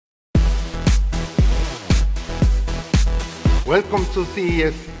Welcome to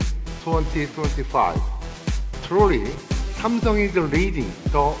CES 2025. Truly, Samsung is leading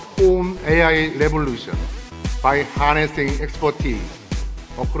the home AI revolution by harnessing expertise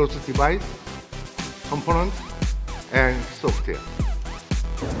across device, components, and software.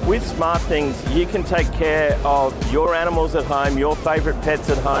 With SmartThings, you can take care of your animals at home, your favourite pets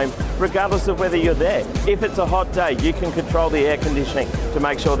at home, regardless of whether you're there. If it's a hot day, you can control the air conditioning to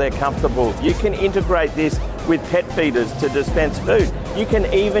make sure they're comfortable. You can integrate this with pet feeders to dispense food. You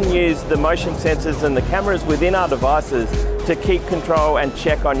can even use the motion sensors and the cameras within our devices to keep control and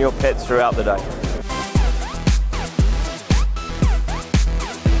check on your pets throughout the day.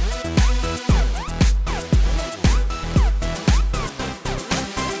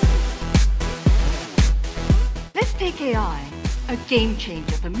 Let's take AI, a game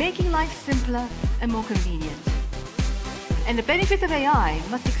changer for making life simpler and more convenient. And the benefits of AI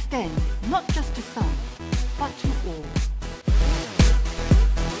must extend not just to some, but to all.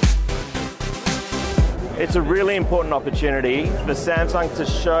 It's a really important opportunity for Samsung to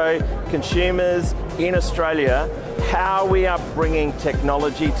show consumers in Australia how we are bringing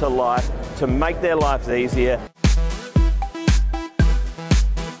technology to life to make their lives easier.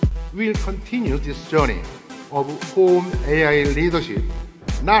 We'll continue this journey of home AI leadership,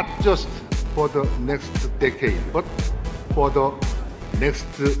 not just for the next decade, but for the next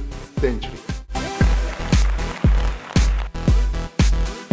century.